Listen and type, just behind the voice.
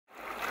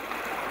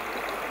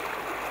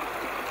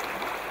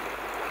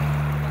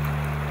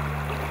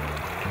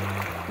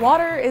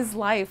Water is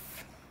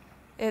life.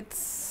 It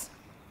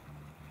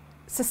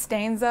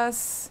sustains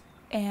us,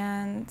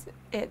 and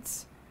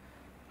it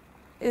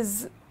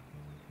is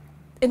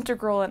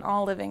integral in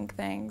all living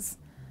things.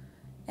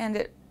 And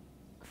it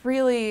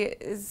really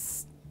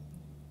is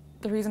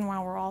the reason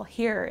why we're all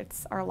here.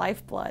 It's our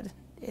lifeblood.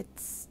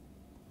 It's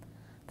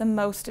the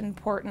most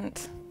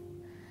important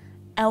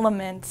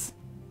element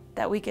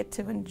that we get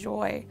to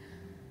enjoy.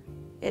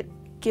 It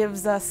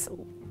gives us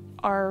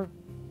our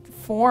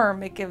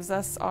form. It gives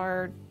us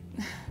our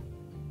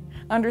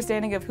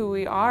understanding of who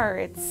we are.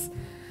 It's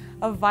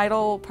a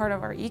vital part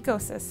of our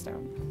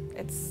ecosystem.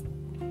 It's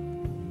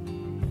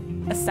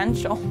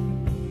essential.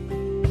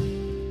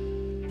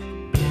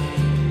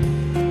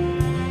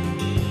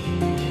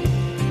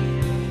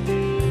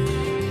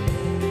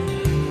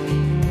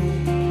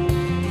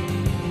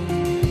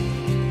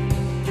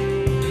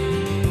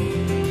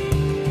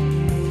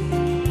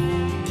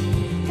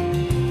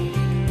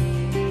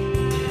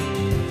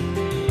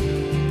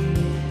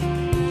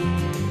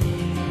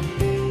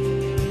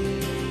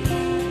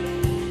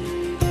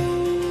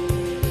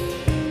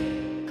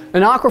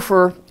 An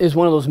aquifer is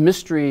one of those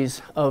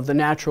mysteries of the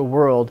natural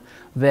world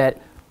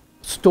that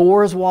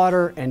stores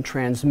water and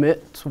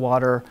transmits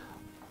water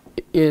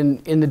in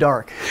the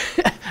dark,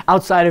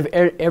 outside of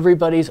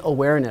everybody's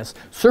awareness.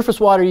 Surface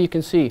water you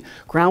can see.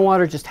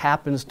 Groundwater just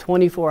happens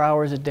 24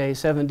 hours a day,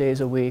 7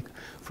 days a week,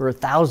 for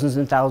thousands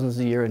and thousands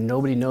a year, and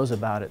nobody knows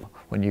about it.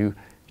 When you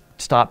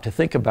stop to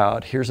think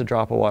about, here's a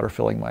drop of water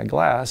filling my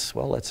glass,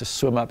 well, let's just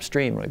swim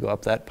upstream. We go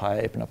up that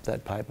pipe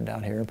and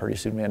down here, and pretty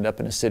soon we end up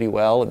in a city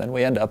well, and then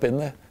we end up in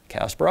the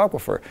Casper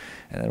Aquifer.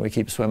 And then we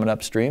keep swimming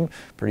upstream.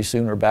 Pretty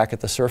soon we're back at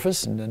the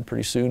surface, and then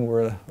pretty soon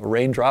we're a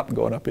raindrop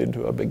going up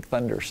into a big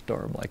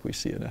thunderstorm like we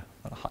see on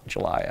a hot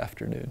July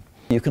afternoon.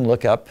 You can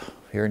look up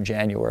here in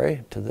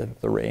January to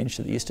the range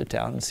to the east of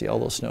town and see all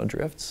those snow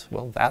drifts.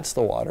 Well, that's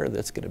the water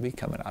that's going to be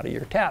coming out of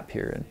your tap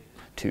here in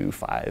 2,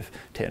 5,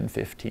 10,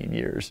 15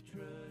 years.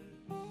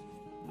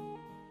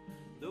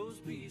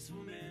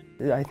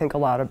 I think a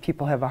lot of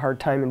people have a hard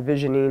time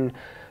envisioning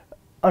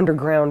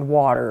underground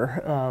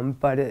water,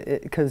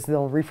 because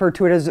they'll refer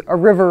to it as a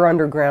river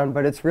underground,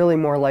 but it's really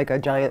more like a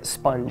giant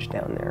sponge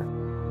down there.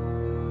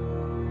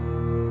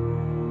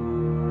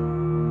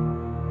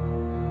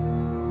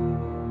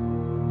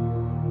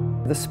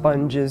 The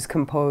sponge is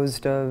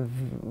composed of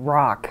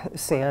rock,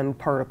 sand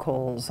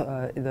particles.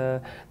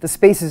 The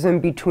spaces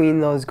in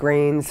between those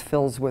grains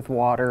fills with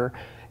water.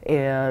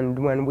 And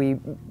when we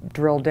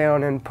drill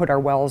down and put our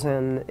wells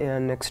in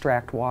and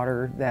extract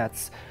water,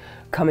 that's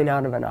coming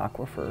out of an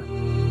aquifer.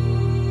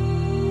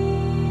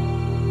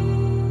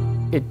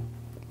 It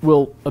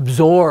will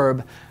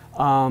absorb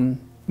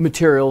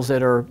materials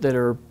that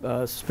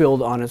are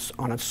spilled on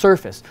its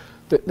surface.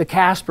 The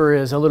Casper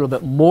is a little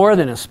bit more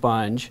than a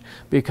sponge,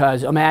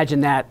 because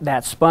imagine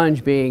that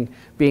sponge being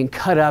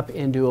cut up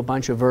into a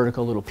bunch of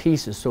vertical little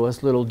pieces, so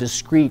it's little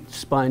discrete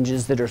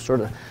sponges that are sort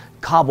of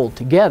cobbled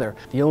together.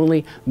 The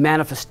only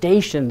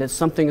manifestation that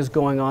something is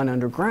going on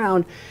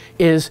underground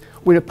is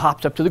when it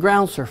pops up to the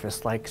ground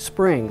surface, like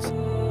springs.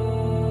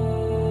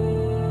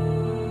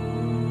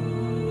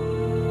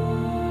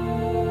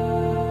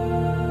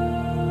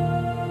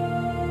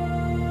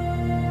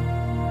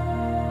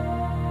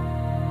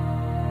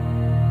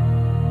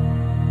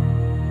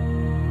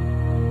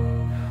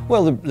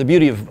 Well, the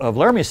beauty of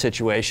Laramie's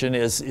situation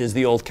is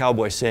the old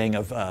cowboy saying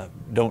of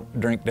don't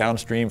drink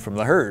downstream from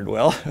the herd.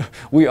 Well,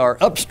 we are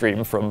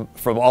upstream from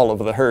all of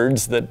the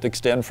herds that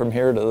extend from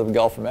here to the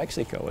Gulf of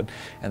Mexico,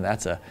 and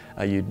that's a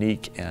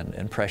unique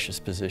and precious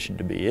position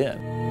to be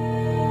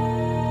in.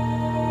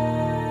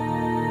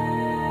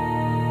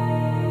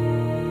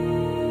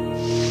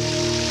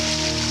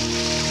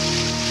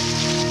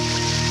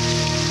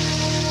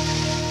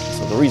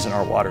 The reason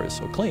our water is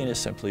so clean is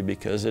simply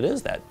because it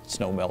is that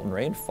snow melt and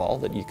rainfall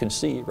that you can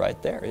see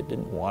right there. It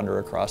didn't wander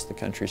across the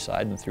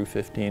countryside and through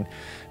 15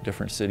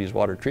 different cities'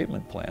 water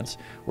treatment plants.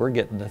 We're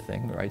getting the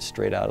thing right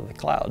straight out of the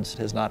clouds. It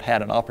has not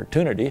had an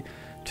opportunity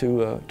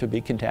to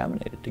be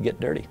contaminated, to get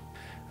dirty,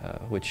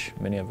 which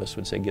many of us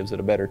would say gives it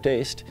a better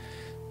taste.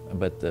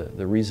 But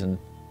the reason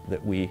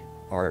that we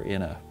are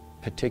in a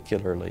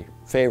particularly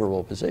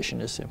favorable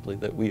position is simply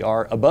that we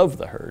are above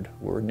the herd.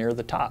 We're near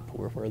the top.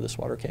 We're where this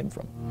water came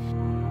from.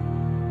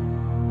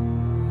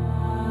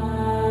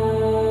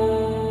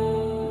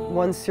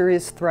 One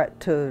serious threat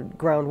to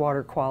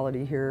groundwater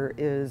quality here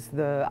is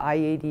the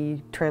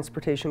I-80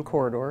 transportation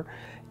corridor,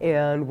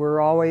 and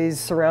we're always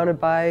surrounded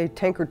by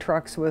tanker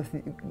trucks with,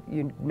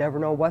 you never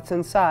know what's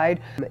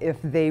inside.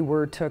 If they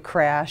were to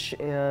crash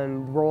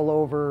and roll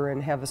over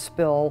and have a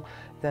spill,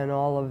 then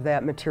all of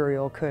that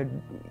material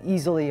could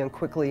easily and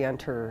quickly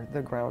enter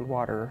the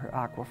groundwater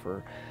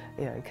aquifer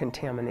and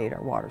contaminate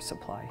our water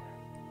supply.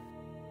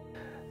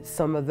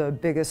 Some of the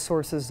biggest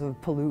sources of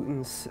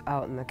pollutants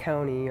out in the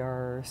county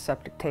are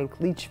septic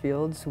tank leach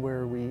fields,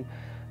 where we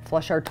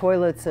flush our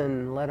toilets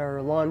and let our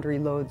laundry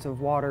loads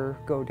of water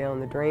go down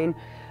the drain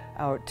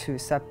out to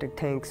septic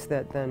tanks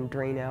that then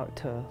drain out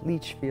to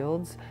leach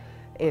fields.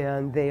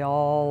 and they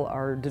all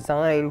are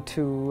designed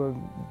to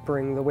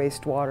bring the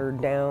wastewater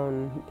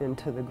down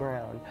into the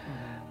ground.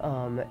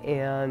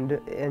 And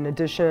in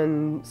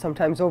addition,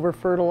 sometimes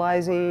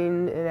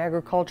over-fertilizing in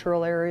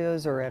agricultural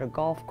areas or at a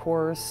golf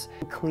course,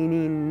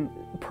 cleaning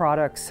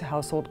products,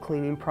 household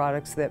cleaning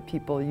products that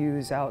people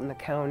use out in the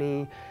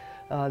county,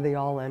 they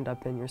all end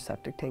up in your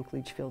septic tank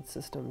leach field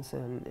systems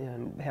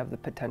and have the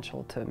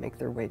potential to make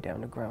their way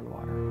down to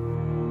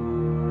groundwater.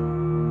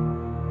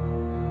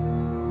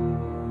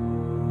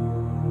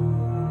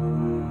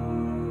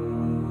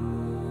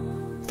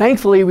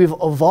 Thankfully, we've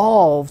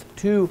evolved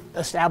to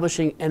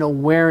establishing an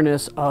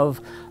awareness of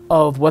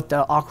what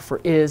the aquifer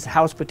is,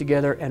 how it's put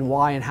together, and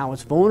why and how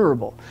it's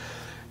vulnerable.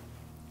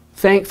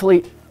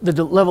 Thankfully,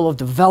 the level of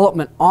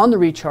development on the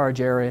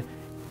recharge area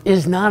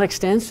is not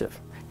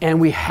extensive,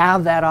 and we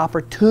have that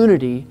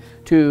opportunity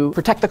to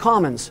protect the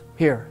commons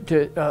here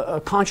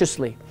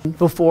consciously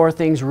before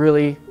things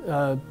really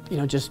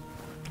just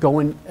go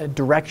in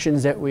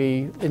directions that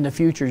we in the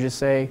future just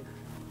say,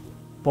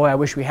 boy, I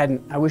wish we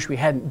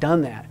hadn't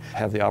done that.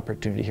 Have the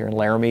opportunity here in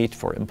Laramie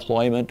for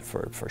employment,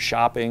 for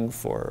shopping,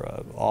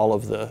 for all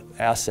of the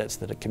assets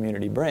that a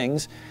community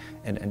brings,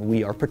 and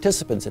we are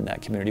participants in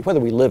that community, whether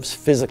we live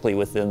physically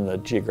within the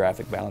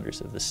geographic boundaries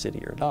of the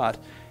city or not,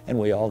 and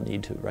we all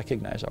need to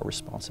recognize our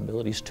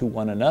responsibilities to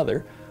one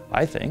another,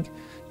 I think,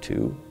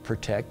 to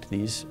protect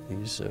these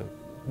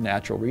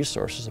natural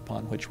resources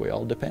upon which we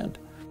all depend.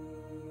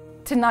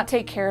 To not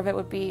take care of it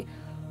would be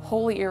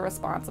wholly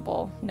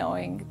irresponsible,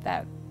 knowing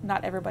that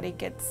not everybody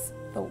gets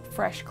the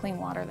fresh, clean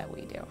water that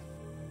we do.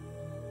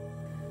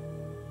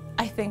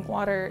 I think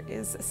water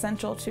is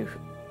essential to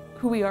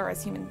who we are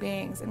as human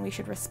beings, and we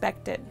should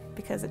respect it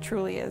because it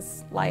truly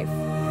is life.